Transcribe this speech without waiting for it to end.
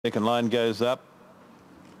Second line goes up.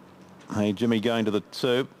 Hey, Jimmy going to the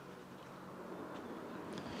 2.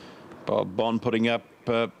 Bob Bond putting up,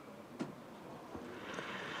 I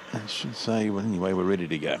should say, well, anyway, we're ready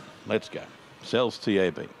to go. Let's go. Sells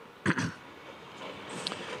TAB.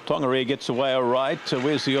 Tongariro gets away all right.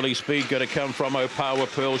 Where's the early speed going to come from? Opawa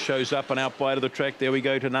Pearl shows up and out wide of the track. There we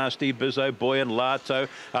go to Nasty Bizzo, Boy and Lato.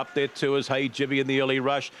 Up there too is Hey Jimmy in the early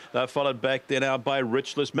rush. They're followed back there now by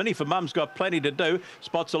Richless. Mini for Mum's got plenty to do.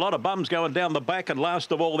 Spots a lot of bums going down the back. And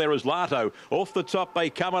last of all, there is Lato. Off the top they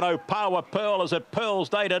come, and Opawa Pearl is at Pearl's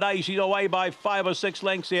day today. She's away by 5 or 6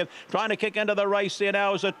 lengths here. Trying to kick into the race there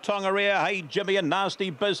now is a Tongariro, Hey Jimmy and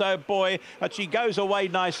Nasty Bizzo, Boy. But she goes away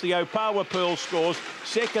nicely. Opawa Pearl scores.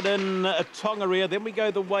 Second in Tongariro. Then we go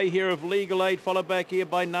the way here of Legal Aid, followed back here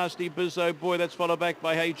by Nasty Bizzo, Boy. That's followed back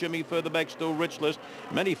by Hey Jimmy. Further back still Richless.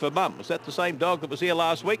 Mini for Mum. Was that the same dog that was here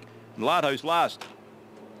last week? And Lato's last.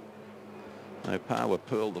 Opawa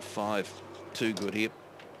Pearl, the 5. Too good here.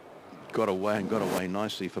 Got away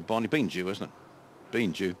nicely for Bonnie. Been due, isn't it?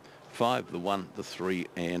 Been due. 5, the 1, the 3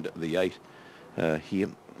 and the 8 here.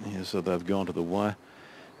 Yeah, so they've gone to the wire.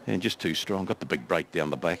 And just too strong. Got the big break down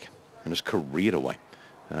the back. And it's careered away.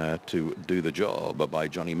 To do the job by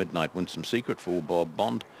Johnny Midnight. Winsome Secret for Bob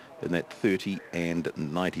Bond in that 30 and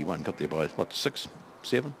 91. Got there by, what, 6,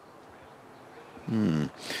 7?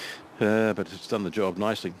 But it's done the job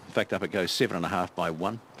nicely. In fact, up it goes 7.5 by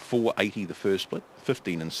 1. 4.80 the first split.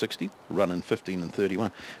 15 and 60. Run in 15 and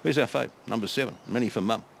 31. Where's our fave? Number 7. Mini for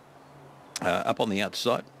Mum. Up on the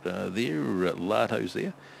outside. There, Lato's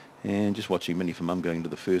there. And just watching Mini for Mum going to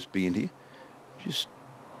the first bend here. Just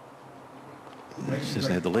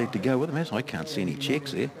doesn't have the lead to go with him. I can't see any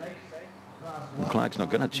checks there. And Clark's not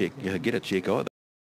going to get a check either.